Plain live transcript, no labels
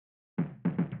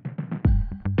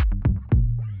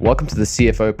Welcome to the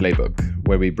CFO Playbook,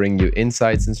 where we bring you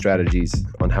insights and strategies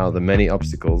on how the many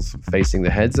obstacles facing the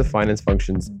heads of finance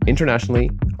functions internationally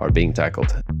are being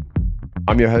tackled.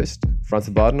 I'm your host, Frans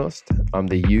Badenost. I'm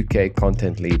the UK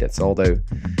content lead at Soldo.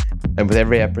 And with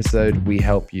every episode, we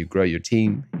help you grow your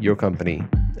team, your company,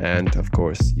 and of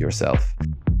course, yourself.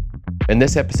 In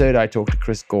this episode, I talk to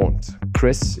Chris Gaunt.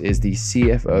 Chris is the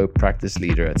CFO practice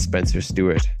leader at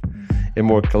Stuart. In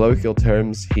more colloquial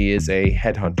terms, he is a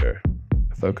headhunter,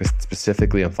 focused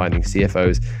specifically on finding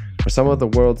CFOs for some of the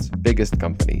world's biggest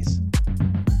companies.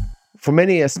 For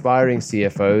many aspiring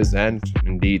CFOs and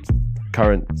indeed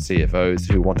current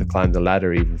CFOs who want to climb the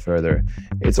ladder even further,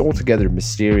 it's altogether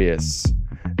mysterious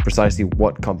precisely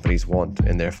what companies want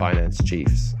in their finance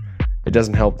chiefs. It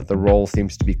doesn't help that the role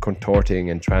seems to be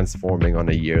contorting and transforming on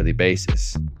a yearly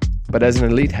basis. But as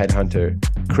an elite headhunter,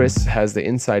 Chris has the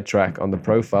inside track on the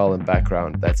profile and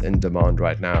background that's in demand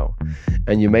right now,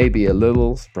 and you may be a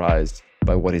little surprised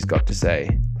by what he's got to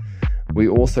say. We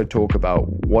also talk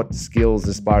about what skills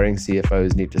aspiring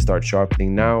CFOs need to start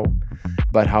sharpening now,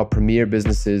 about how premier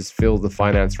businesses fill the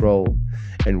finance role,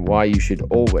 and why you should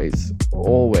always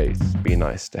be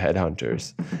nice to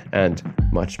headhunters, and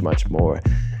much, much more.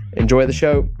 Enjoy the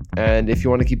show, and if you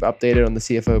want to keep updated on the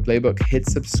CFO Playbook, hit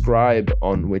subscribe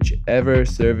on whichever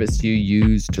service you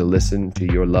use to listen to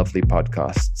your lovely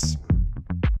podcasts.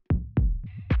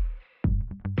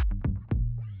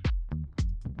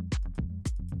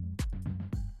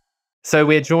 So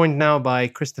we're joined now by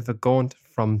Christopher Gaunt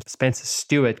from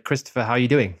Stuart. Christopher, how are you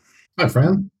doing? Hi,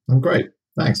 Fran. I'm great.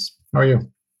 Thanks. How are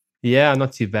you? Yeah,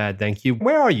 not too bad, thank you.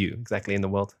 Where are you exactly in the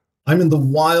world? I'm in the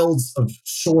wilds of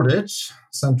Shoreditch,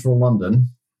 central London.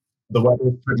 The weather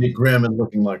is pretty grim and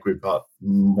looking like we've got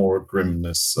more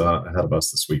grimness ahead of us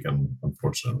this weekend,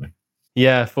 unfortunately.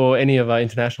 Yeah, for any of our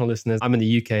international listeners, I'm in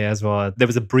the UK as well. There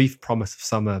was a brief promise of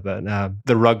summer, but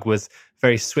the rug was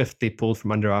very swiftly pulled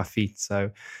from under our feet. So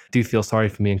do feel sorry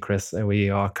for me and Chris. We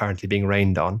are currently being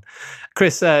rained on.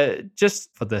 Chris,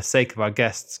 just for the sake of our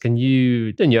guests, can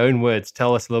you, in your own words,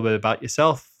 tell us a little bit about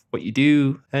yourself, what you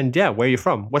do, and where you're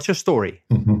from? What's your story?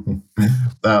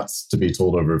 That's to be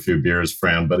told over a few beers,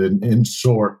 Fran. But in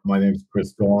short, my name is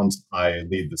Chris Gaunt. I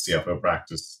lead the CFO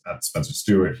practice at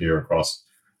Stuart here across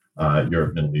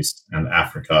Europe, Middle East, and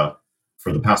Africa.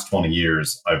 For the past 20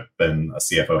 years, I've been a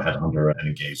CFO headhunter and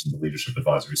engaged in the leadership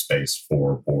advisory space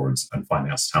for boards and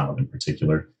finance talent in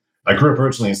particular. I grew up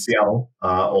originally in Seattle,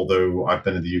 although I've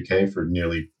been in the UK for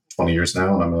nearly 20 years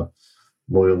now, and I'm a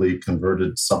loyally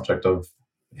converted subject of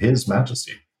His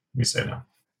Majesty, we say now.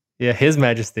 Yeah, His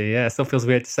Majesty. Yeah, it still feels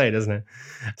weird to say, doesn't it?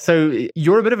 So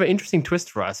you're a bit of an interesting twist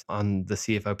for us on the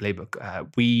CFO Playbook.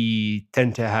 We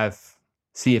tend to have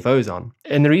CFOs on.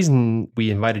 And the reason we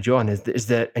invited you on is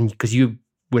that, and because you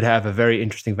would have a very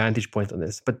interesting vantage point on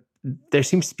this, but there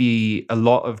seems to be a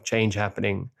lot of change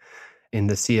happening in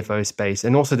the CFO space.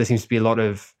 And also there seems to be a lot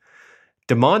of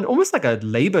demand, almost like a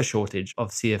labor shortage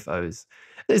of CFOs.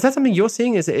 Is that something you're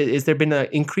seeing? Is there been an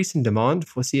increase in demand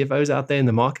for CFOs out there in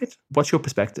the market? What's your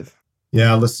perspective?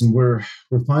 Yeah, listen, we're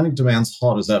finding demand's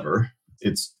hot as ever.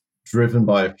 It's driven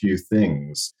by a few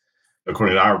things.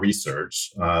 According to our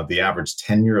research, the average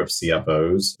tenure of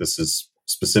CFOs, this is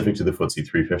specific to the FTSE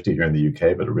 350 here in the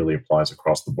UK, but it really applies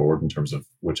across the board in terms of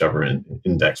whichever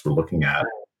index we're looking at.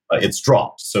 It's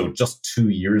dropped. So just 2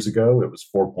 years ago, it was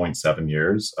 4.7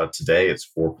 years. Today, it's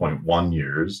 4.1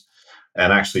 years.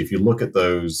 And actually, if you look at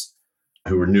those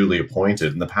who were newly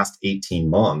appointed in the past 18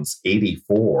 months,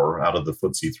 84 out of the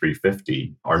FTSE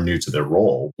 350 are new to their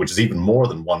role, which is even more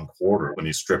than one quarter when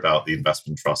you strip out the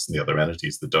investment trusts and the other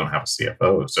entities that don't have a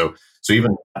CFO. So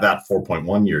even that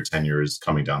 4.1 year tenure is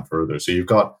coming down further. So you've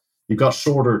got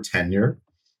shorter tenure,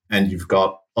 and you've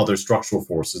got other structural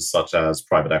forces such as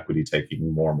private equity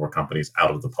taking more and more companies out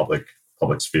of the public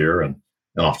sphere and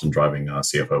often driving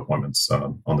CFO appointments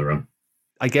on their own.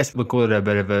 I guess we'll call it a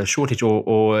bit of a shortage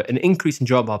or an increase in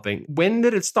job hopping. When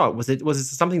did it start? Was it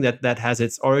something that has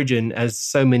its origin as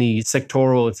so many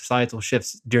sectoral and societal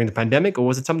shifts during the pandemic, or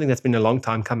was it something that's been a long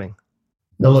time coming?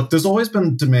 No, look, there's always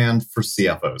been demand for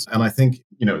CFOs. And I think,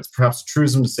 it's perhaps a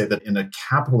truism to say that in a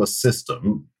capitalist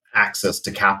system, access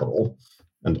to capital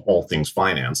and all things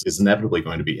finance is inevitably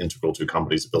going to be integral to a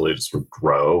company's ability to sort of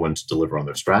grow and to deliver on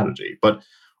their strategy. But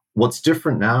what's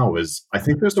different now is I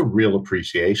think there's a real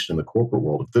appreciation in the corporate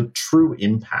world of the true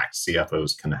impact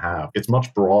CFOs can have. It's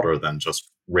much broader than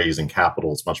just raising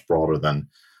capital. It's much broader than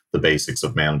the basics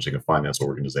of managing a finance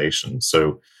organization.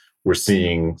 So we're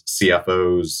seeing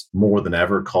CFOs more than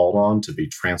ever called on to be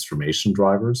transformation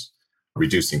drivers,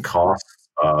 reducing costs,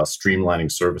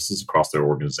 streamlining services across their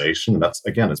organization. And that's,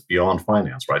 again, it's beyond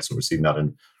finance, right? So we're seeing that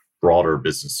in broader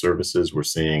business services. We're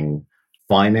seeing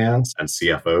finance and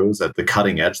CFOs at the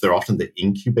cutting edge. They're often the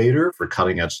incubator for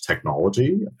cutting edge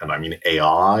technology. And I mean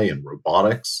AI and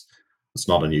robotics. It's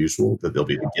not unusual that they'll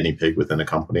be the guinea pig within a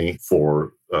company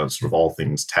for sort of all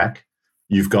things tech.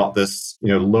 You've got this,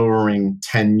 lowering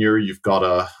tenure. You've got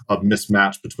a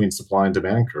mismatch between supply and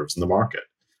demand curves in the market.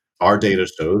 Our data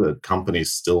show that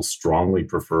companies still strongly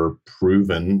prefer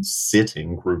proven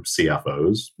sitting group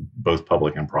CFOs, both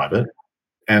public and private.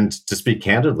 And to speak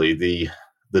candidly,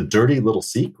 the dirty little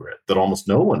secret that almost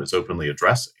no one is openly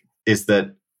addressing is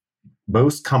that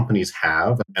most companies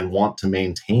have and want to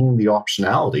maintain the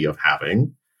optionality of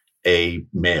having a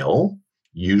male,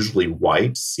 usually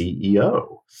white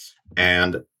CEO.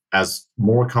 And as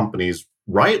more companies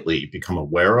rightly become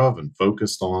aware of and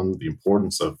focused on the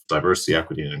importance of diversity,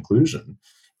 equity, and inclusion,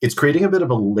 it's creating a bit of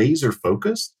a laser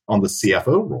focus on the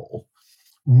CFO role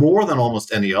more than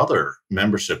almost any other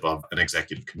membership of an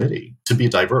executive committee to be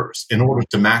diverse in order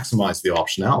to maximize the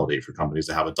optionality for companies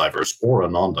to have a diverse or a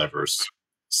non-diverse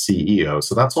CEO.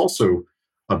 So that's also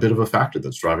a bit of a factor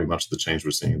that's driving much of the change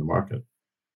we're seeing in the market.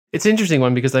 It's an interesting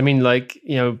one because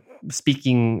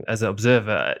speaking as an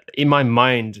observer, in my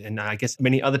mind, and I guess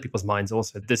many other people's minds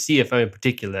also, the CFO in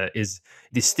particular is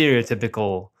the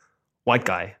stereotypical white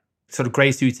guy, sort of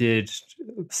grey suited,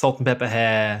 salt and pepper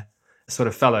hair sort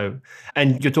of fellow.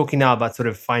 And you're talking now about sort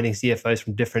of finding CFOs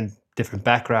from different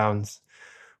backgrounds.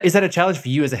 Is that a challenge for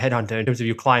you as a headhunter in terms of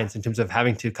your clients, in terms of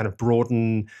having to kind of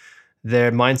broaden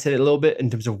their mindset a little bit in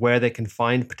terms of where they can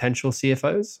find potential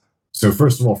CFOs? So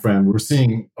first of all, Fran, we're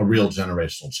seeing a real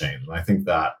generational change. And I think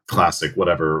that classic,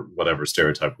 whatever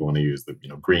stereotype we want to use, the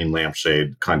green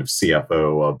lampshade kind of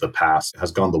CFO of the past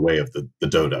has gone the way of the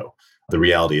dodo. The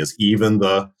reality is even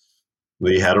the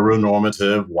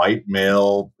heteronormative white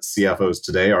male CFOs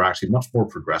today are actually much more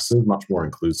progressive, much more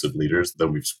inclusive leaders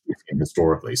than we've seen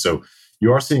historically. So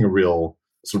you are seeing a real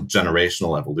sort of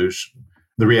generational evolution.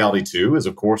 The reality, too, is,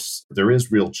 of course, there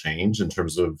is real change in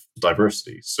terms of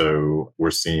diversity. So we're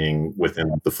seeing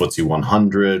within the FTSE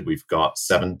 100, we've got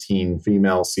 17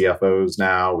 female CFOs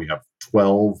now. We have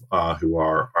 12 who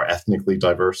are ethnically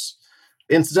diverse.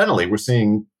 Incidentally, we're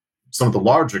seeing some of the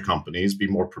larger companies be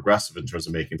more progressive in terms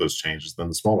of making those changes than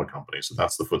the smaller companies. So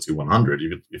that's the FTSE 100.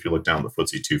 If you look down the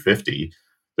FTSE 250,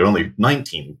 there are only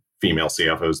 19 female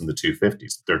CFOs in the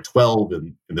 250s. There are 12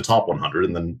 in the top 100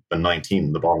 and then 19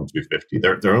 in the bottom 250.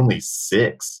 There are only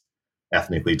 6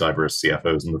 ethnically diverse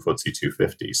CFOs in the FTSE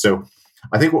 250. So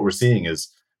I think what we're seeing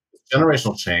is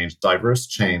generational change, diverse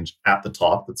change at the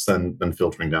top that's then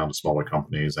filtering down to smaller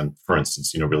companies. And for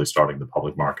instance, really starting the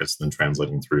public markets, then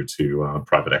translating through to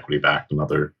private equity backed and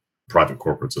other private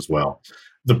corporates as well.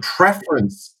 The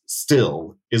preference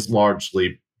still is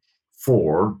largely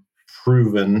for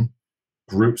proven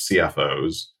group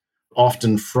CFOs,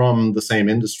 often from the same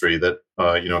industry that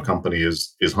a company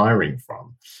is hiring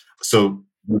from. So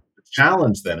the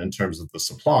challenge then in terms of the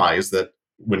supply is that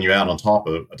when you add on top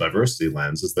of a diversity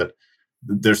lens is that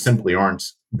there simply aren't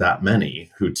that many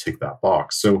who tick that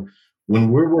box. So when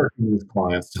we're working with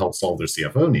clients to help solve their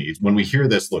CFO needs, when we hear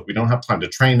this, look, we don't have time to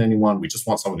train anyone. We just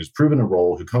want someone who's proven a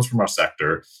role, who comes from our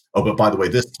sector. Oh, but by the way,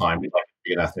 this time we'd like to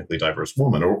be an ethnically diverse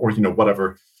woman or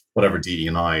whatever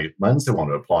DE&I lens they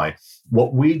want to apply.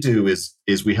 What we do is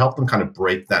we help them kind of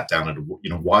break that down into,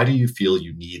 why do you feel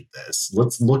you need this?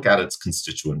 Let's look at its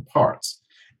constituent parts.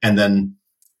 And then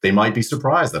they might be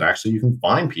surprised that actually you can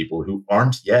find people who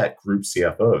aren't yet group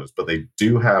CFOs, but they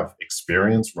do have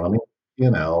experience running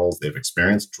P&Ls. They've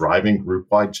experience driving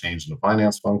group-wide change in the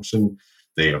finance function.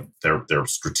 They're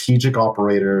strategic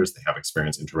operators. They have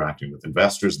experience interacting with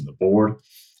investors and the board.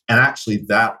 And actually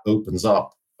that opens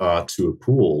up to a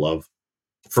pool of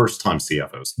first-time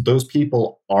CFOs. Those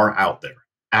people are out there.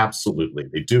 Absolutely.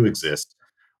 They do exist.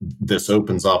 This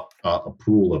opens up a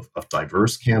pool of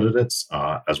diverse candidates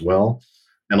as well.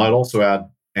 And I'd also add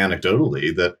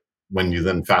anecdotally that when you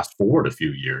then fast forward a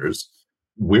few years,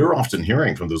 we're often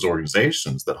hearing from those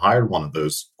organizations that hired one of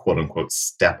those quote unquote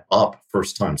step up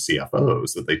first-time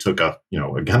CFOs that they took a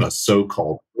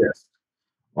so-called risk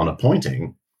on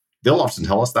appointing. They'll often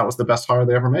tell us that was the best hire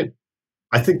they ever made.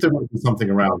 I think there might be something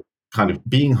around kind of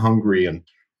being hungry and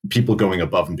people going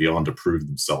above and beyond to prove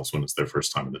themselves when it's their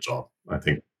first time in the job. I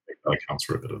think that accounts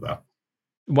for a bit of that.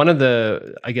 One of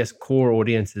the, I guess, core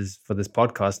audiences for this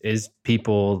podcast is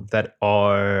people that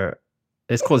are,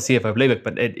 it's called CFO playbook,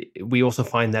 but we also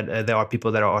find that there are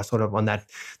people that are sort of on that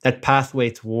pathway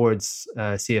towards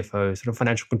CFO, sort of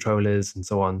financial controllers and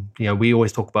so on. We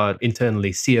always talk about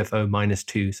internally CFO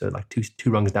 -2, so like two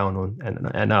rungs down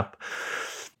on and up.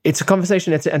 It's a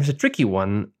conversation, and it's a tricky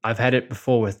one. I've had it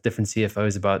before with different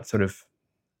CFOs about sort of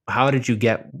how did you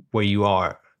get where you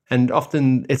are? And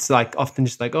often it's often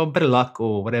just like, oh, better luck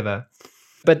or whatever.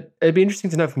 But it'd be interesting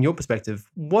to know from your perspective,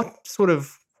 what sort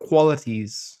of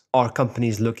qualities are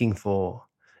companies looking for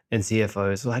in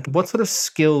CFOs? Like, what sort of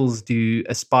skills do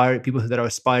people that are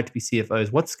aspire to be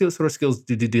CFOs, what sort of skills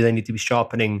do they need to be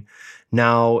sharpening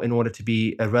now in order to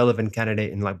be a relevant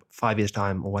candidate in like 5 years'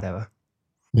 time or whatever?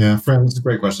 Yeah, Fran, that's a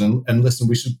great question. And listen,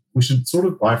 we should sort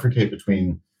of bifurcate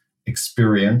between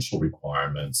experiential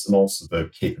requirements and also the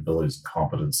capabilities and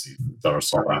competencies that are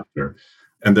sought after.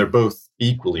 And they're both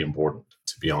equally important,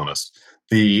 to be honest.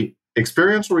 The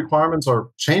experiential requirements are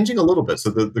changing a little bit.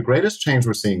 So the greatest change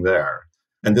we're seeing there,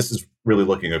 and this is really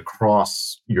looking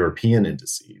across European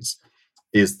indices,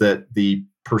 is that the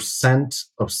percent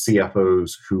of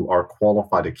CFOs who are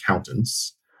qualified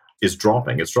accountants is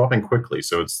dropping. It's dropping quickly.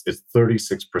 So it's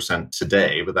 36%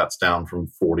 today, but that's down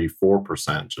from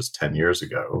 44% just 10 years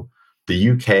ago.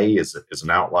 The UK is an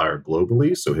outlier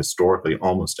globally. So historically,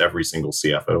 almost every single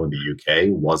CFO in the UK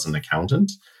was an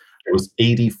accountant. It was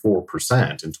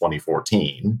 84% in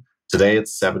 2014. Today,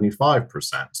 it's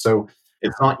 75%. So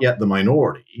it's not yet the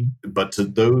minority, but to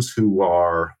those who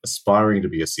are aspiring to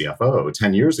be a CFO,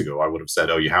 10 years ago, I would have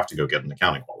said, oh, you have to go get an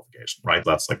accounting qualification, right?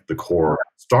 That's like the core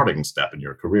starting step in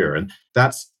your career. And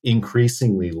that's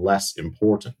increasingly less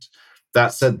important.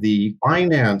 That said, the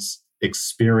finance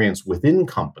experience within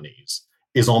companies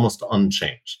is almost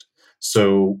unchanged.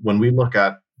 So when we look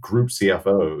at group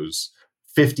CFOs,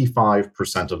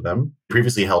 55% of them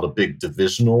previously held a big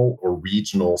divisional or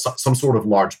regional, some sort of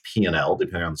large P&L,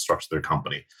 depending on the structure of their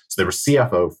company. So they were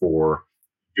CFO for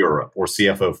Europe or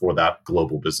CFO for that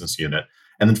global business unit.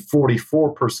 And then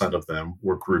 44% of them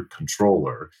were group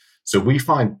controller. So we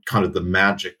find kind of the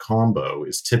magic combo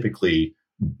is typically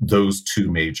those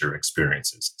two major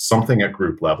experiences. Something at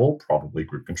group level, probably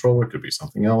group controller, could be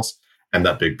something else, and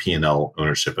that big P&L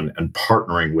ownership and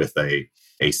partnering with a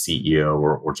CEO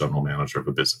or general manager of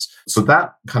a business. So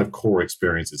that kind of core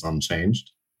experience is unchanged.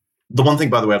 The one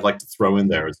thing, by the way, I'd like to throw in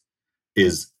there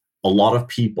is a lot of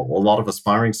people, a lot of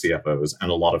aspiring CFOs and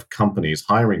a lot of companies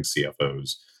hiring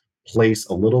CFOs place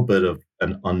a little bit of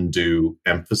an undue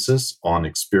emphasis on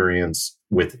experience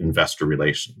with investor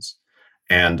relations.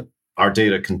 And our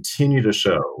data continue to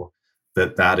show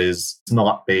that is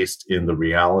not based in the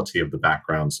reality of the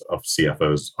backgrounds of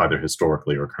CFOs, either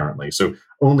historically or currently. So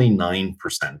only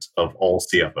 9% of all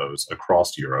CFOs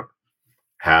across Europe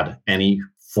had any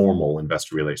formal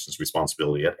investor relations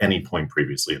responsibility at any point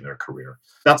previously in their career.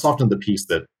 That's often the piece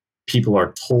that people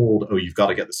are told, oh, you've got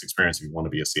to get this experience if you want to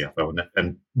be a CFO.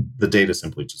 And the data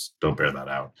simply just don't bear that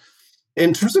out.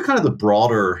 In terms of kind of the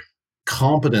broader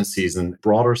competencies and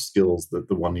broader skills that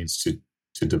the one needs to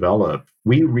develop,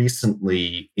 we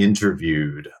recently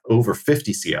interviewed over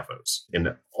 50 CFOs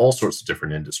in all sorts of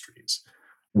different industries.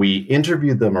 We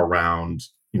interviewed them around,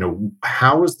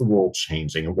 how is the world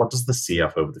changing and what does the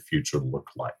CFO of the future look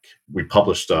like? We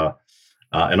published an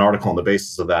article on the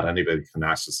basis of that. Anybody can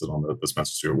access it on the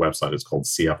Spencer Stuart website. It's called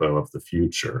CFO of the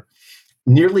Future.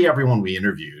 Nearly everyone we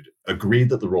interviewed agreed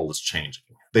that the role is changing.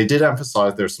 They did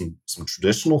emphasize there's some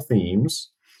traditional themes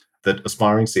that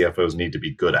aspiring CFOs need to be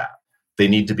good at. They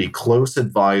need to be close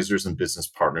advisors and business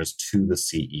partners to the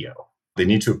CEO. They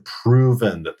need to have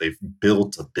proven that they've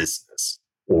built a business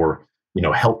or,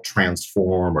 help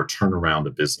transform or turn around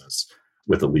a business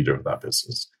with a leader of that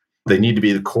business. They need to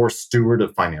be the core steward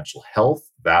of financial health.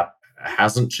 That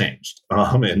hasn't changed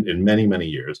in many, many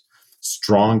years.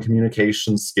 Strong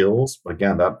communication skills.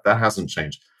 Again, that hasn't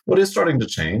changed. What is starting to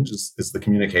change is the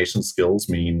communication skills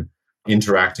mean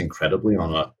interacting credibly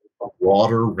on a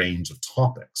broader range of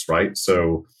topics, right?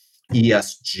 So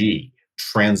ESG,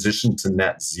 transition to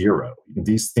net zero.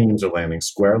 These themes are landing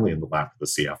squarely in the lap of the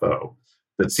CFO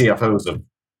that CFOs of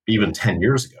even 10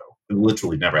 years ago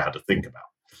literally never had to think about.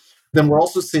 Then we're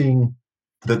also seeing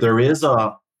that there is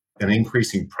an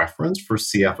increasing preference for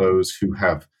CFOs who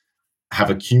have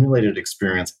accumulated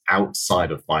experience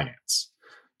outside of finance.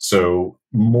 So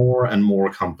more and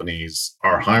more companies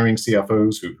are hiring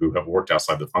CFOs who have worked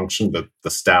outside the function. The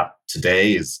stat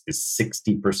today is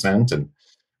 60%. And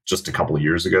just a couple of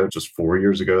years ago, just 4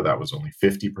 years ago, that was only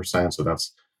 50%. So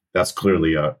that's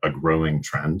clearly a growing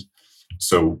trend.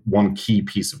 So one key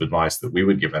piece of advice that we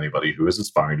would give anybody who is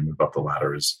aspiring to move up the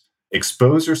ladder is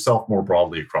expose yourself more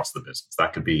broadly across the business.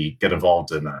 That could be get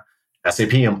involved in a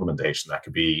SAP implementation. That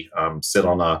could be sit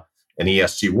on an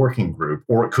ESG working group,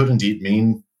 or it could indeed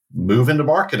mean move into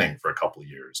marketing for a couple of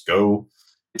years. Go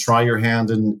try your hand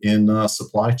in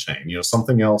supply chain.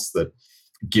 Something else that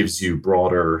gives you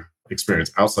broader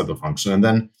experience outside the function. And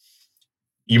then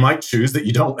you might choose that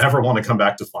you don't ever want to come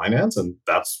back to finance, and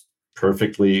that's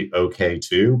perfectly okay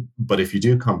too. But if you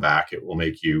do come back, it will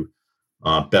make you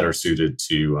better suited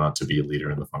to be a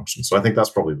leader in the function. So I think that's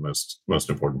probably the most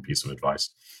important piece of advice.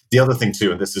 The other thing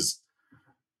too, and this is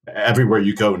everywhere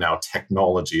you go now,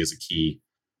 technology is a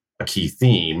key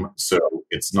theme. So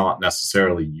it's not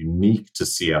necessarily unique to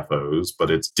CFOs, but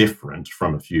it's different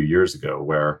from a few years ago,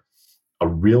 where a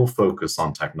real focus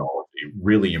on technology,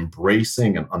 really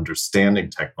embracing and understanding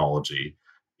technology,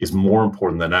 is more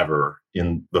important than ever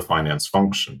in the finance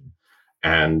function.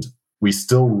 And we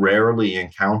still rarely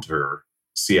encounter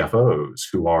CFOs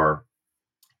who are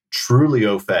truly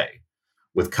au fait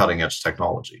with cutting edge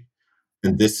technology.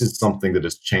 And this is something that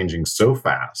is changing so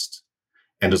fast,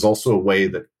 and is also a way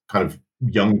that kind of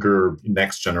younger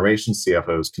next generation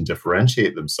CFOs can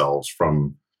differentiate themselves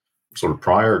from sort of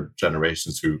prior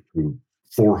generations who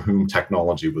for whom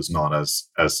technology was not as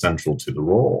central to the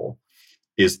role,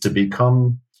 is to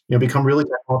become really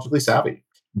technologically savvy.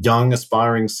 Young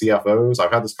aspiring CFOs.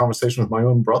 I've had this conversation with my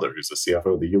own brother, who's a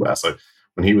CFO of the US.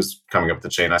 When he was coming up the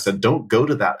chain, I said, don't go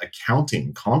to that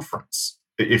accounting conference.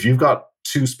 If you've got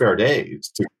 2 spare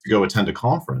days to go attend a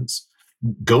conference,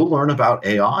 go learn about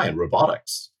AI and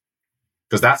robotics,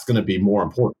 because that's going to be more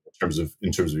important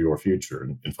in terms of your future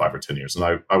in 5 or 10 years.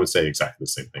 And I would say exactly the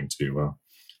same thing to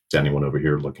anyone over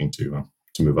here looking to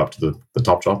move up to the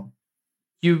top job.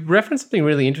 You referenced something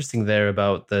really interesting there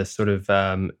about the sort of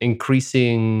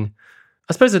increasing.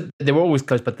 I suppose that they were always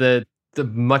close, but the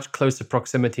much closer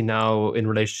proximity now in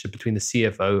relationship between the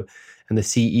CFO and the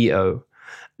CEO.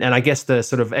 And I guess the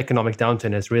sort of economic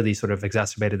downturn has really sort of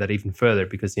exacerbated that even further,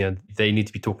 because they need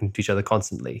to be talking to each other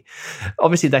constantly.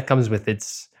 Obviously, that comes with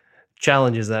its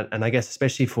challenges, and I guess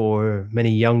especially for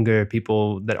many younger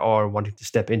people that are wanting to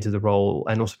step into the role,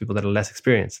 and also people that are less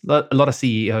experienced. A lot of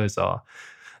CEOs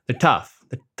they're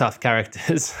tough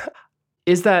characters.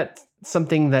 Is that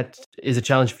something that is a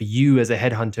challenge for you as a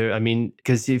headhunter? I mean,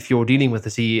 because if you're dealing with a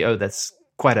CEO, that's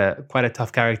quite a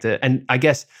tough character, and I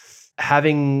guess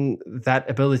having that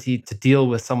ability to deal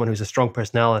with someone who's a strong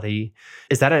personality,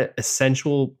 is that an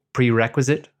essential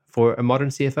prerequisite for a modern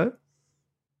CFO?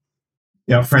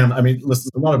 Yeah, Fran, I mean,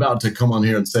 listen, I'm not about to come on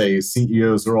here and say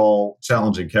CEOs are all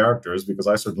challenging characters, because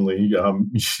I certainly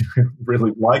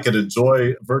really like and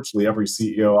enjoy virtually every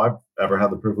CEO I've ever had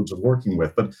the privilege of working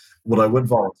with. But what I would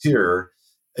volunteer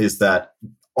is that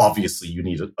obviously you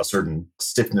need a certain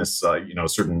stiffness, a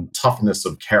certain toughness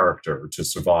of character to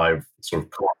survive sort of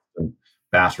constant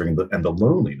battering and the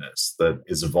loneliness that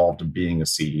is involved in being a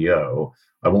CEO.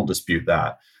 I won't dispute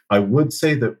that. I would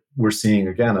say that we're seeing,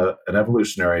 again, an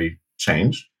evolutionary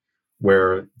change,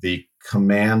 where the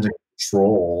command and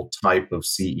control type of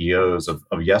CEOs of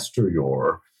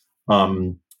yesterdayore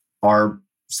are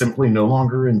simply no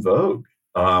longer in vogue.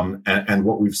 And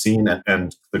what we've seen,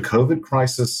 and the COVID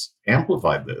crisis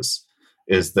amplified this,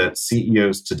 is that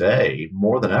CEOs today,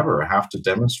 more than ever, have to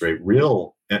demonstrate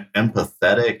real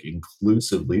empathetic,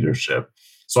 inclusive leadership.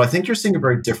 So I think you're seeing a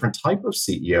very different type of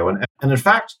CEO. And in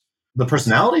fact, the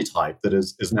personality type that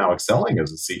is now excelling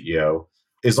as a CEO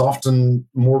is often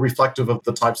more reflective of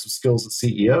the types of skills that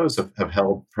CEOs have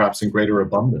held perhaps in greater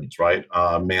abundance, right?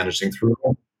 Managing through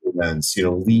events,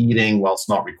 leading whilst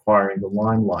not requiring the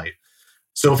limelight.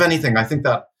 So if anything, I think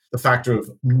that the factor of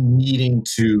needing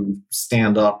to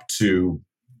stand up to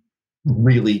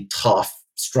really tough,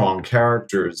 strong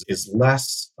characters is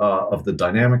less of the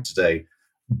dynamic today,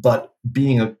 but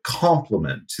being a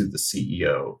complement to the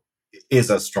CEO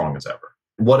is as strong as ever,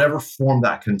 whatever form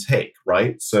that can take,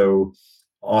 right? So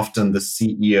often the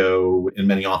CEO in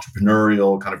many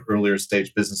entrepreneurial kind of earlier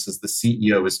stage businesses, the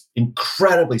CEO is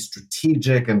incredibly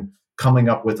strategic and coming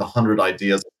up with 100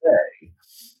 ideas a day.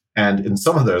 And in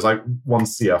some of those, one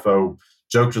CFO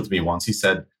joked with me once. He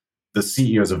said, the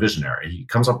CEO is a visionary. He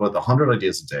comes up with 100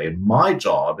 ideas a day. And my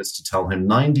job is to tell him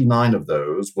 99 of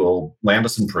those will land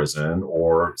us in prison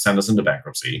or send us into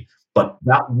bankruptcy. But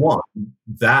that one,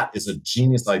 that is a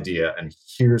genius idea. And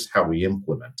here's how we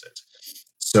implement it.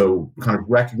 So kind of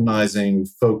recognizing,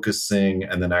 focusing,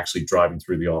 and then actually driving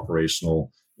through the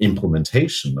operational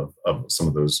implementation of some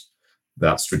of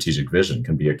that strategic vision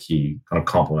can be a key kind of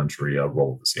complementary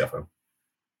role of the CFO.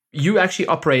 You actually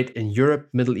operate in Europe,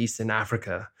 Middle East, and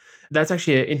Africa. That's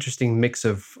actually an interesting mix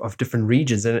of different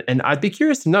regions. And I'd be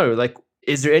curious to know,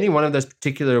 is there any one of those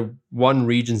particular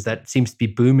regions that seems to be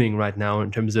booming right now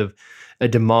in terms of a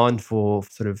demand for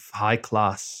sort of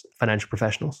high-class financial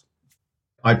professionals?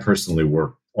 I personally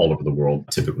work all over the world,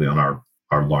 typically on our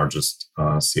largest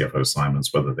CFO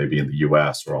assignments, whether they be in the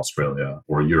US or Australia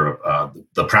or Europe.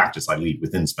 The practice I lead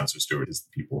within Spencer Stuart is the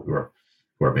people who are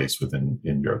who are based in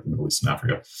Europe, the Middle East, and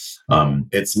Africa.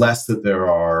 It's less that there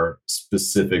are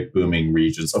specific booming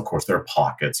regions. Of course, there are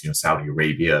pockets. Saudi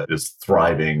Arabia is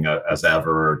thriving as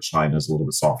ever. China is a little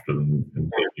bit softer than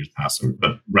in years past.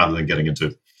 But rather than getting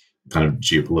into kind of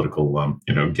geopolitical,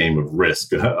 game of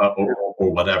risk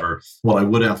or whatever, what I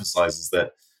would emphasize is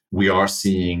that we are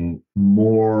seeing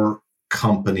more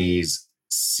companies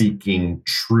seeking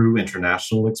true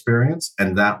international experience,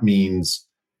 and that means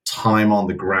time on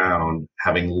the ground,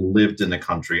 having lived in a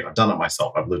country. I've done it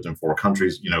myself. I've lived in 4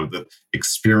 countries. The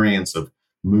experience of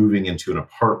moving into an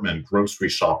apartment, grocery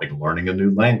shopping, learning a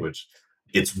new language.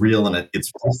 It's real, and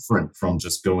it's different from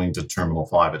just going to Terminal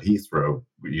 5 at Heathrow,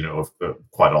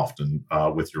 quite often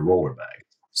with your roller bag.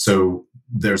 So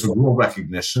there's a real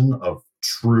recognition of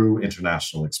true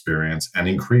international experience, and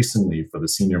increasingly for the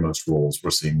senior most roles, we're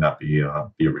seeing that be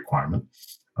a requirement.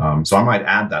 So I might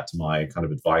add that to my kind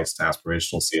of advice to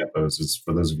aspirational CFOs is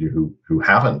for those of you who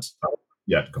haven't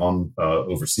yet gone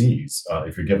overseas,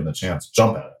 if you're given the chance,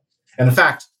 jump at it. And in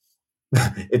fact,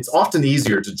 it's often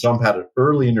easier to jump at it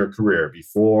early in your career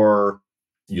before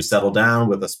you settle down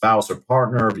with a spouse or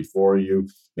partner, before you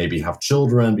maybe have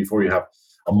children, before you have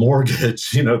a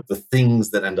mortgage, the things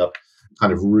that end up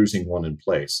kind of rooting one in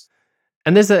place.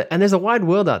 And there's a wide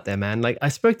world out there, man. Like I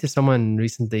spoke to someone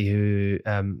recently who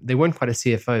they weren't quite a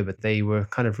CFO, but they were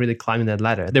kind of really climbing that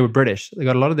ladder. They were British. They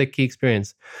got a lot of their key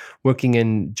experience working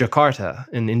in Jakarta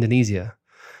in Indonesia.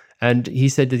 And he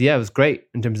said that, yeah, it was great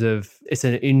in terms of it's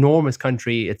an enormous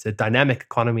country. It's a dynamic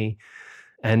economy.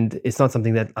 And it's not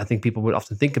something that I think people would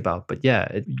often think about. But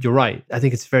yeah, you're right. I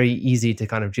think it's very easy to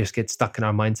kind of just get stuck in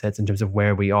our mindsets in terms of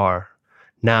where we are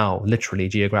now, literally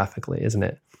geographically, isn't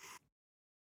it?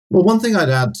 Well, one thing I'd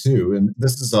add too, and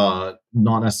this is not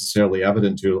necessarily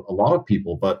evident to a lot of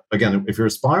people, but again, if you're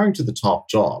aspiring to the top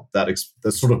job, that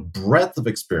sort of breadth of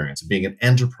experience of being an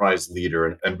enterprise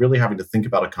leader and really having to think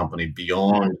about a company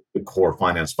beyond the core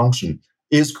finance function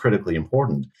is critically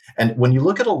important. And when you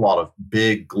look at a lot of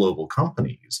big global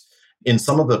companies, in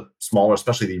some of the smaller,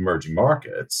 especially the emerging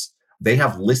markets, they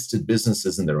have listed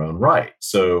businesses in their own right.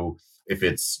 So if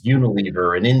it's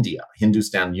Unilever in India,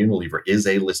 Hindustan Unilever is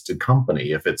a listed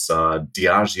company. If it's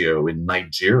Diageo in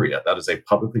Nigeria, that is a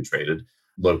publicly traded,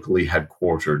 locally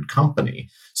headquartered company.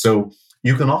 So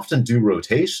you can often do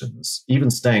rotations, even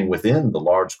staying within the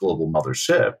large global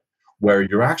mothership, where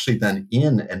you're actually then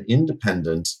in an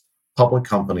independent public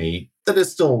company that is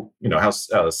still, has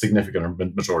a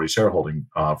significant majority shareholding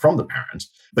from the parent,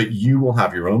 but you will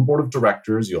have your own board of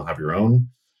directors, you'll have your own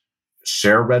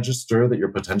share register that you're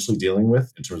potentially dealing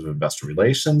with in terms of investor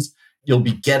relations. You'll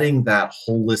be getting that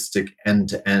holistic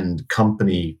end-to-end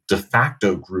company de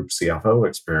facto group CFO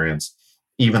experience,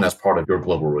 even as part of your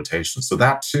global rotation. So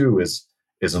that too is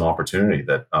an opportunity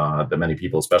that many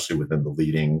people, especially within the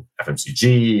leading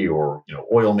FMCG or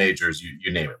oil majors,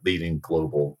 you name it, leading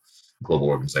global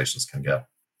organizations can get.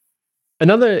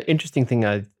 Another interesting thing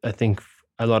I think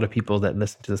a lot of people that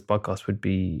listen to this podcast would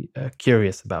be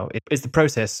curious about is the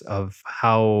process of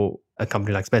how a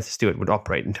company like Spencer Stuart would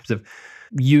operate in terms of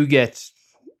you get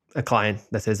a client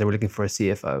that says they were looking for a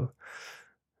CFO.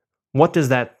 What does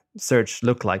that search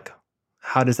look like?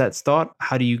 How does that start?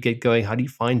 How do you get going? How do you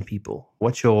find people?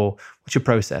 What's your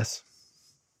process?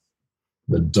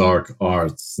 The dark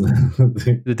arts.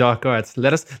 The dark arts.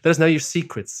 Let us know your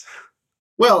secrets.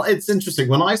 Well, it's interesting.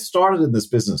 When I started in this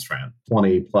business, Fran,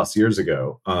 20 plus years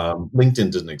ago,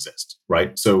 LinkedIn didn't exist,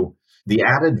 right? So the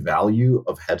added value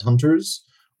of headhunters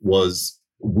was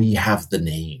we have the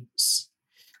names.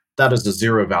 That is a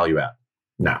zero value add.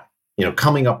 Now,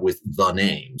 coming up with the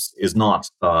names is not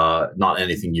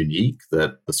anything unique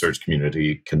that the search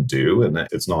community can do, and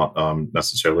it's not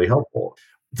necessarily helpful.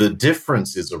 The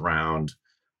difference is around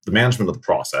the management of the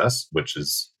process, which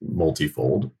is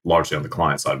multifold, largely on the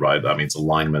client side, right? That means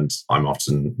alignment. I'm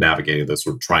often navigating the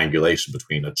sort of triangulation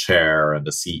between a chair and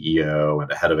a CEO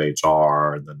and a head of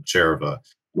HR and then the chair of a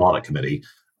audit committee,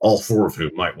 all 4 of whom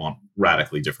might want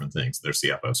radically different things, their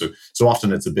CFO. So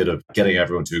often it's a bit of getting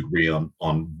everyone to agree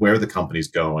on where the company's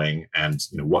going and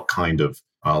what kind of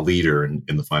leader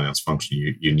in the finance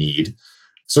function you need.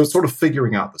 So it's sort of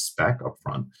figuring out the spec up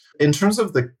front. In terms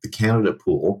of the candidate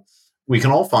pool, we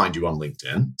can all find you on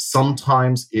LinkedIn.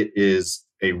 Sometimes it is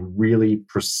a really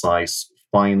precise,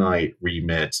 finite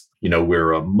remit.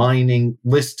 We're a mining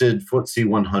listed FTSE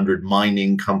 100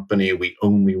 mining company. We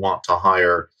only want to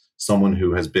hire someone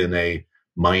who has been a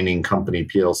mining company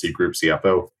PLC group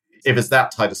CFO. If it's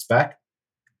that tight a spec,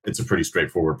 it's a pretty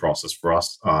straightforward process for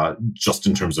us, just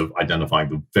in terms of identifying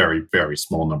the very, very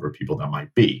small number of people that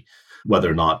might be.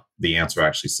 Whether or not the answer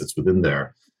actually sits within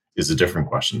there is a different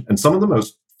question. And some of the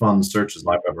most fun searches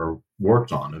I've ever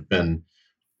worked on have been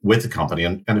with the company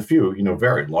and a few,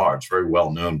 very large, very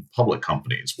well-known public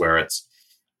companies where it's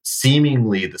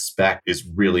seemingly the spec is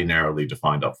really narrowly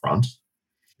defined up front.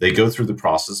 They go through the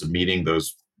process of meeting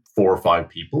those 4 or 5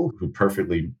 people who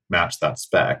perfectly match that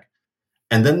spec.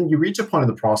 And then you reach a point in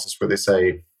the process where they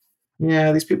say,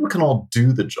 yeah, these people can all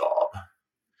do the job,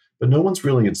 but no one's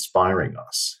really inspiring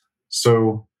us.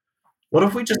 So what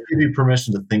if we just give you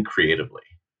permission to think creatively?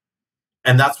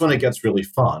 And that's when it gets really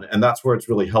fun. And that's where it's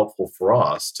really helpful for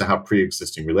us to have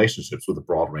pre-existing relationships with a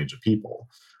broad range of people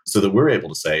so that we're able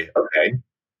to say, okay,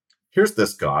 here's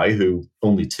this guy who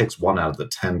only ticks 1 out of the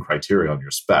 10 criteria on your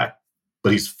spec,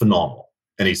 but he's phenomenal.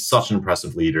 And he's such an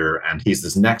impressive leader. And he's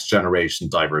this next generation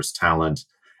diverse talent.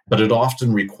 But it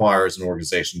often requires an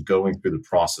organization going through the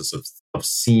process of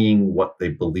seeing what they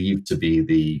believe to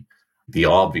be the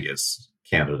obvious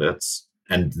candidates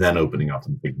and then opening up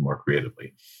and thinking more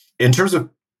creatively. In terms of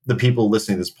the people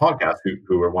listening to this podcast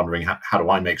who are wondering, how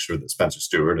do I make sure that Spencer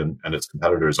Stuart and its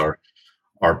competitors are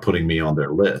putting me on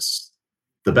their list?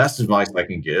 The best advice I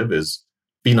can give is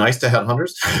be nice to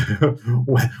headhunters.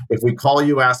 If we call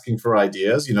you asking for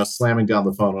ideas, slamming down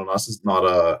the phone on us is not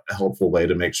a helpful way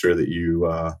to make sure that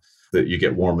you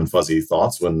get warm and fuzzy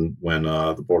thoughts when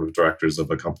the board of directors of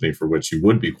a company for which you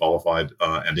would be qualified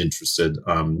and interested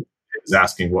is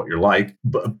asking what you're like.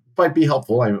 But might be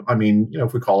helpful. I mean,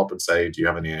 if we call up and say, "Do you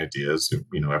have any ideas?"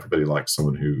 Everybody likes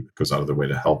someone who goes out of their way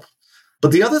to help.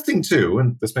 But the other thing too,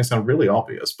 and this may sound really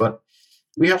obvious, but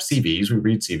we have CVs. We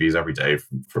read CVs every day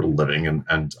for a living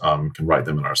and can write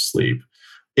them in our sleep.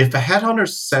 If a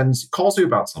headhunter calls you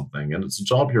about something and it's a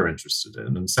job you're interested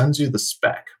in and sends you the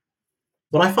spec,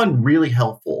 what I find really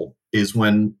helpful is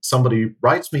when somebody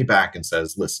writes me back and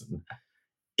says, listen,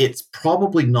 it's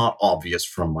probably not obvious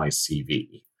from my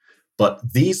CV,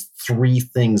 but these 3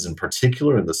 things in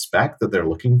particular in the spec that they're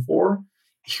looking for,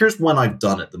 here's when I've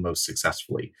done it the most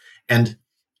successfully. And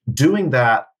doing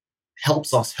that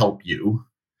helps us help you.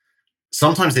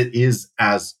 Sometimes it is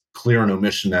as clear an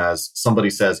omission as somebody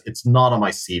says, it's not on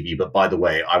my CV, but by the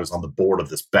way, I was on the board of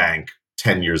this bank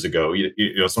 10 years ago.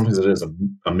 Sometimes it is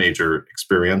a major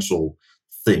experiential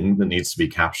thing that needs to be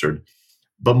captured.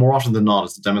 But more often than not,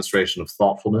 it's a demonstration of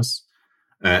thoughtfulness.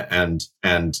 And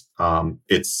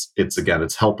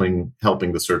it's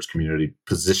helping the search community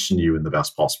position you in the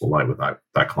best possible light with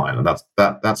that client. And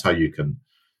that's how you can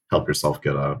help yourself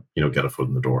get a foot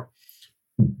in the door.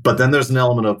 But then there's an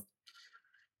element of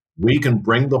we can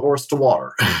bring the horse to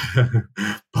water,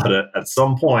 but at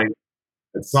some point,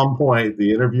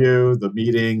 the interview, the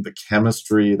meeting, the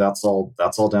chemistry, that's all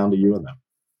down to you and them.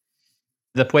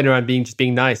 The point around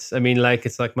being nice. I mean,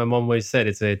 it's like my mom always said,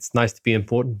 it's nice to be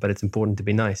important, but it's important to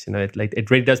be nice. It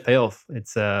really does pay off.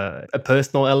 It's a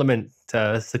personal element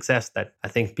to success that I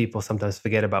think people sometimes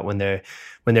forget about when they're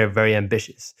very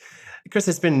ambitious. Chris,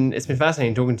 it's been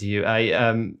fascinating talking to you.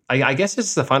 I guess this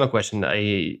is the final question.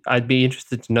 I'd be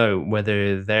interested to know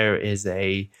whether there is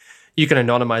you can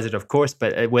anonymize it, of course,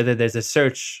 but whether there's a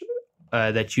search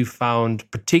that you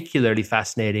found particularly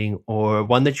fascinating or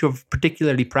one that you're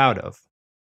particularly proud of.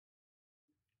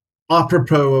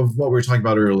 Apropos of what we were talking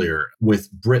about earlier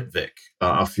with Britvic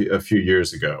a few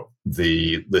years ago,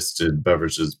 the listed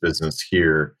beverages business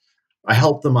here, I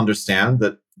helped them understand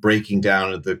that breaking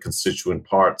down into the constituent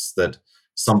parts that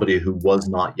somebody who was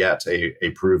not yet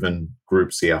a proven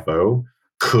group CFO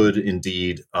could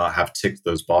indeed have ticked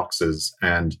those boxes.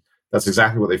 And that's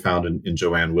exactly what they found in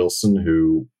Joanne Wilson,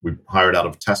 who we hired out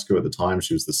of Tesco at the time.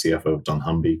 She was the CFO of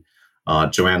Dunnhumby.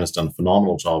 Joanne has done a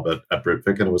phenomenal job at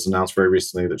Britvic, and it was announced very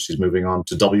recently that she's moving on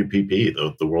to WPP,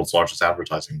 the world's largest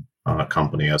advertising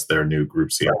company, as their new group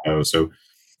CFO. So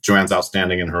Joanne's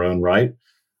outstanding in her own right.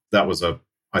 That was,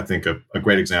 I think, a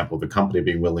great example of the company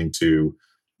being willing to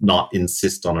not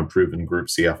insist on a proven group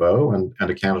CFO and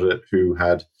a candidate who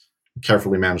had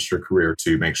carefully managed her career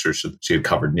to make sure she had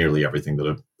covered nearly everything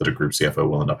that a group CFO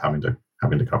will end up having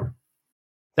to cover.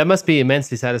 That must be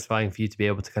immensely satisfying for you to be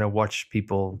able to kind of watch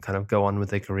people kind of go on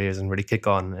with their careers and really kick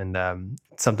on and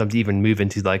sometimes even move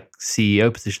into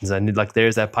CEO positions. And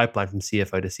there's that pipeline from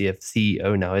CFO to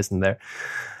CEO now, isn't there?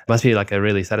 It must be a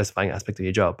really satisfying aspect of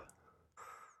your job.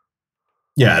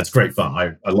 Yeah, it's great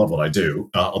fun. I love what I do.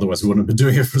 Otherwise, we wouldn't have been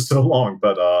doing it for so long.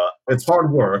 But it's hard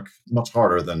work, much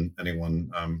harder than anyone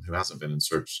who hasn't been in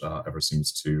search ever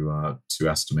seems to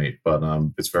estimate. But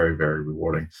it's very, very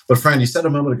rewarding. But Fran, you said a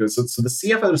moment ago, so the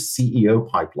CFO to CEO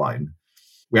pipeline,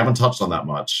 we haven't touched on that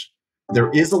much.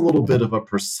 There is a little bit of a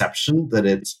perception that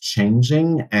it's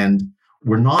changing, and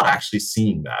we're not actually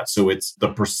seeing that. So it's the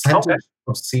percentage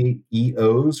of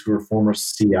CEOs who are former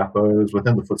CFOs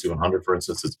within the FTSE 100, for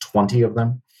instance, is 20 of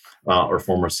them. or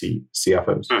former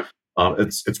CFOs.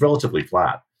 It's relatively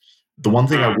flat. The one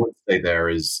thing I would say there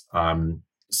is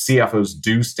CFOs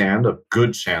do stand a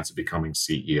good chance of becoming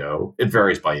CEO. It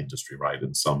varies by industry, right?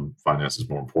 In some, finance is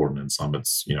more important. In some,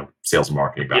 it's sales and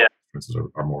marketing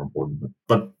are more important.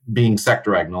 But being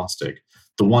sector agnostic,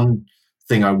 the one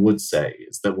thing I would say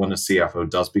is that when a CFO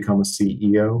does become a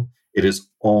CEO, it is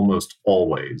almost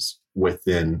always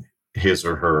within his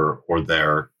or her or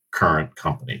their current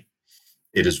company.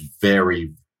 It is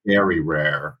very, very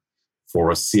rare for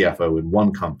a CFO in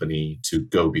one company to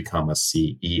go become a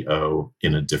CEO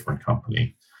in a different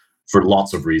company for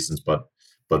lots of reasons. But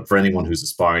for anyone who's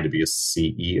aspiring to be a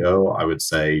CEO, I would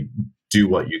say do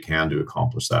what you can to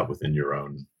accomplish that within your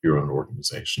own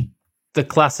organization. The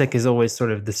classic is always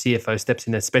sort of the CFO steps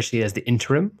in, especially as the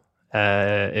interim,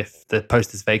 if the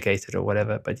post is vacated or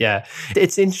whatever. But yeah,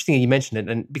 it's interesting you mentioned it,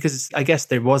 and because I guess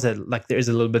there is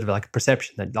a little bit of like a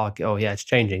perception that like, oh yeah, it's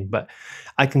changing. But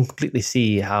I can completely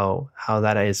see how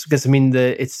that is, because I mean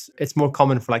it's more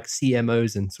common for like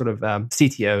CMOs and sort of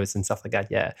CTOs and stuff like that.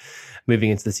 Yeah, moving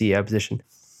into the CEO position.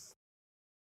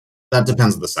 That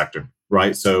depends on the sector,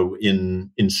 right? So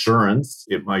in insurance,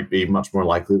 it might be much more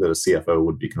likely that a CFO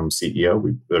would become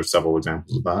CEO. There are several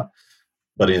examples of that.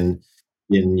 But in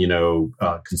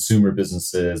consumer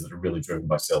businesses that are really driven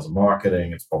by sales and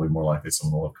marketing, it's probably more likely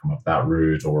someone will have come up that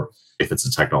route. Or if it's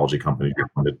a technology company,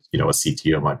 a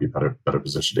CTO might be better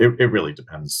positioned. It really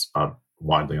depends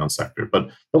widely on sector. But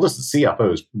listen,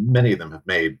 CFOs, many of them have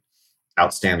made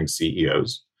outstanding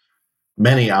CEOs.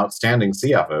 Many outstanding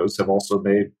CFOs have also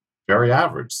made very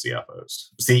average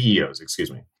CEOs,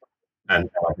 excuse me. And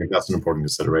I think that's an important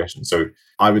consideration. So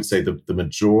I would say the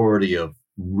majority of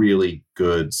really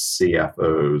good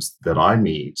CFOs that I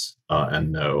meet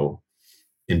and know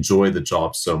enjoy the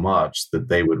job so much that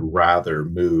they would rather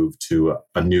move to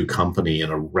a new company in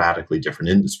a radically different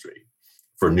industry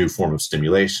for a new form of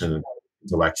stimulation and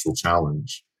intellectual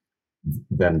challenge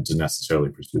than to necessarily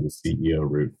pursue the CEO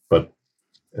route. But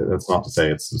that's not to say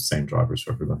it's the same drivers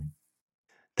for everybody.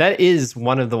 That is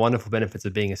one of the wonderful benefits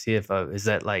of being a CFO, is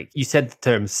that, like you said, the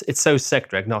terms, it's so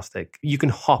sector agnostic. You can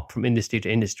hop from industry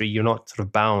to industry. You're not sort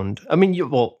of bound. I mean,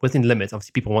 within limits.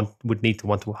 Obviously, people would need to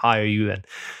want to hire you, and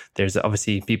there's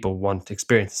obviously people want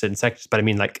experience in certain sectors. But I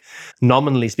mean, like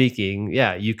nominally speaking,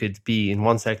 yeah, you could be in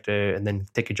one sector and then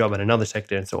take a job in another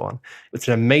sector and so on. It's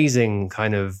an amazing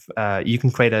kind of. You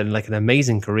can create an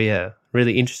amazing career,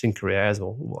 really interesting career as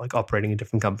well, like operating in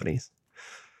different companies.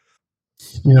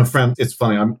 Friend, it's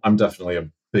funny. I'm definitely a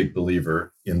big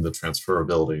believer in the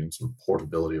transferability and sort of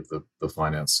portability of the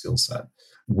finance skill set.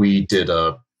 We did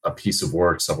a piece of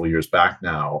work several years back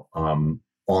now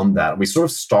on that. We sort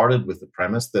of started with the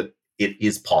premise that it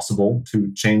is possible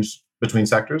to change between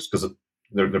sectors, because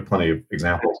there are plenty of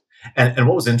examples. And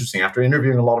what was interesting, after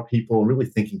interviewing a lot of people and really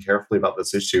thinking carefully about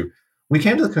this issue, we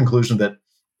came to the conclusion that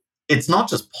it's not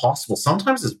just possible,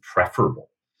 sometimes it's preferable.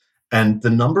 And the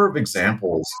number of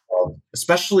examples of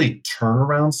especially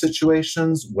turnaround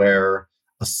situations where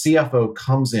a CFO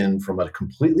comes in from a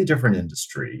completely different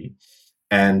industry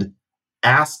and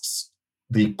asks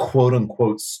the quote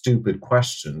unquote stupid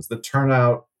questions that turn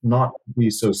out not to be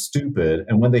so stupid.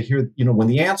 And when they hear, when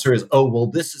the answer is, oh, well,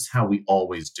 this is how we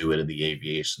always do it in the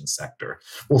aviation sector.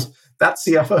 Well, that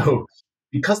CFO,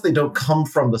 because they don't come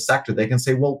from the sector, they can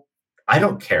say, well, I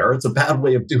don't care. It's a bad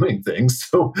way of doing things.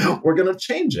 So we're going to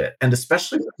change it. And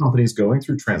especially for companies going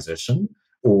through transition,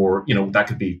 or, that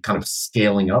could be kind of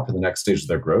scaling up in the next stage of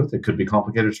their growth. It could be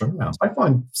complicated turnarounds. I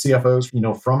find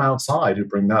CFOs, from outside who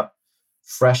bring that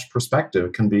fresh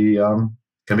perspective can be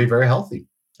very healthy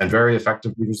and very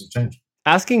effective leaders of change.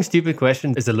 Asking stupid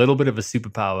questions is a little bit of a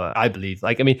superpower, I believe.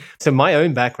 So my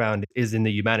own background is in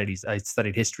the humanities. I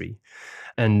studied history.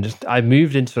 And I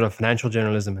moved into sort of financial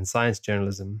journalism and science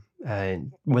journalism,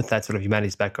 and with that sort of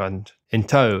humanities background in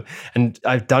tow. And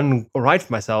I've done all right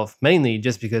for myself, mainly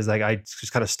just because I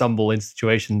just kind of stumble in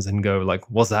situations and go like,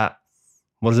 what's that?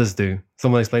 What does this do?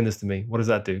 Someone explain this to me. What does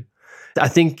that do? I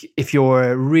think if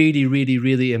you're really, really,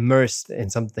 really immersed in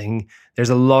something, there's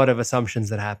a lot of assumptions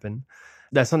that happen.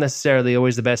 That's not necessarily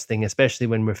always the best thing, especially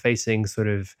when we're facing sort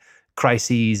of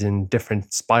crises and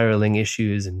different spiraling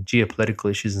issues and geopolitical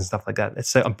issues and stuff like that. It's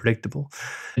so unpredictable.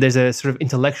 There's a sort of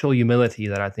intellectual humility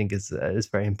that I think is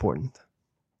very important.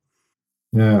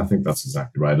 Yeah, I think that's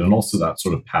exactly right. And also that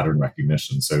sort of pattern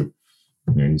recognition. So,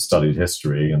 you studied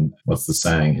history, and what's the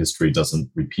saying? History doesn't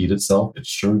repeat itself. It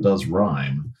sure does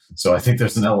rhyme. So I think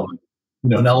there's an element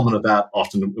of that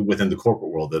often within the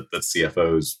corporate world that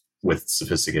CFOs with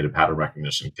sophisticated pattern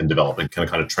recognition can develop and can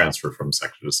kind of transfer from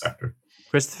sector to sector.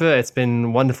 Christopher, it's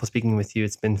been wonderful speaking with you.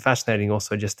 It's been fascinating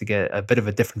also just to get a bit of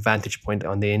a different vantage point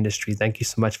on the industry. Thank you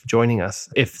so much for joining us.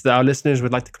 If our listeners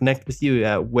would like to connect with you,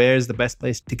 where's the best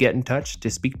place to get in touch, to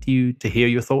speak to you, to hear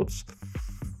your thoughts?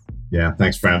 Yeah,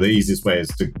 thanks, Fran. The easiest way is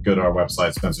to go to our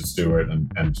website, Spencer Stuart,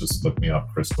 and just look me up,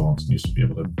 Chris Gaunt, and you should be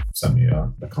able to send me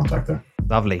a contact there.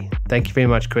 Lovely. Thank you very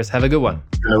much, Chris. Have a good one.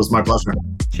 It was my pleasure.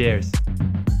 Cheers.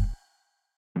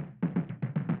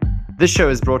 This show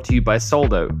is brought to you by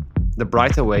Soldo, the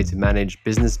brighter way to manage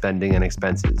business spending and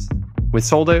expenses. With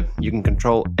Soldo, you can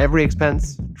control every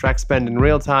expense, track spend in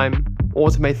real time,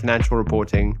 automate financial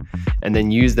reporting, and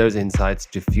then use those insights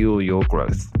to fuel your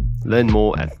growth. Learn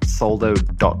more at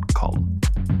soldo.com.